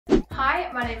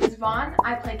my name is Vaughn.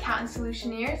 I play Cat in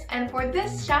Solutioneers, and for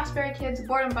this Shaftesbury Kids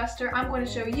Boredom Buster, I'm going to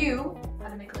show you how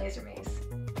to make a laser maze.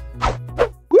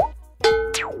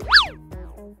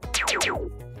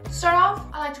 To start off,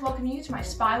 I'd like to welcome you to my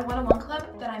Spy 101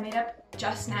 club that I made up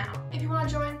just now. If you want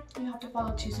to join, you have to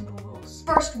follow 2 simple rules.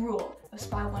 First rule of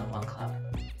Spy 101 club: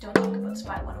 don't talk about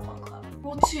Spy 101 club.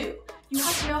 Rule 2, you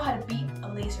have to know how to beat a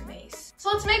laser maze. So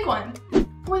let's make one.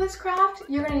 For this craft,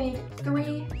 you're going to need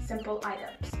 3 simple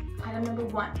items. Item number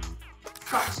 1,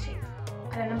 scotch tape.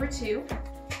 Item number 2,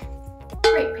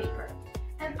 crepe paper.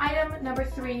 And item number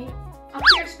 3, a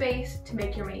clear space to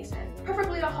make your maze in.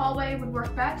 Preferably a hallway would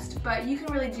work best, but you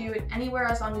can really do it anywhere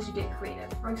as long as you get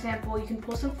creative. For example, you can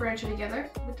pull some furniture together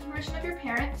with the permission of your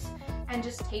parents and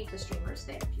just tape the streamers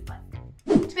there if you'd like.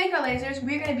 To make our lasers,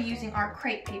 we're going to be using our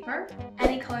crepe paper,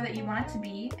 any color that you want it to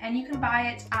be, and you can buy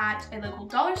it at a local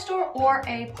dollar store or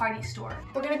a party store.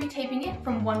 We're going to be taping it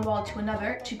from one wall to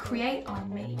another to create our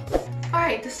maze.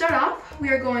 Alright, to start off, we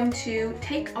are going to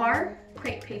take our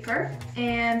crepe paper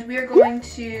and we are going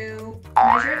to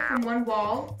measure it from one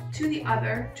wall to the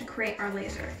other to create our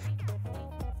laser.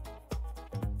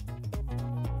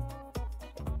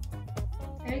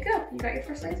 There you go, you got your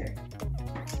first laser.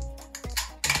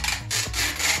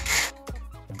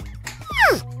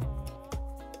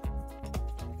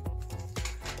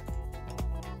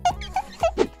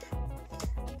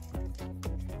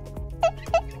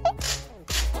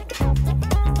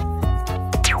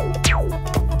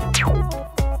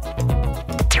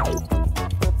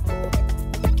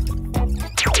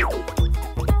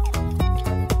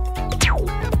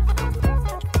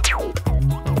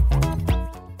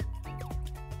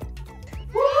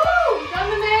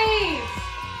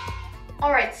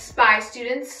 Alright, Spy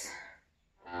students,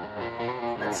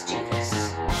 let's do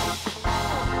this.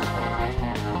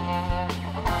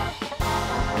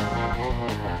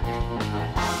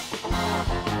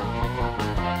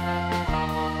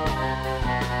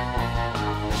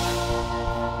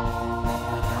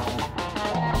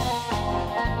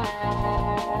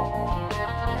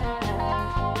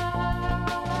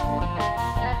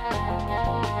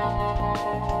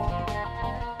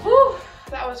 Whew,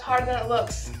 that was harder than it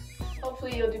looks.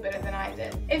 Hopefully you'll do better than I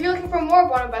did. If you're looking for more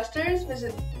Boredom Busters,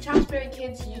 visit the Shaftesbury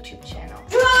Kids YouTube channel.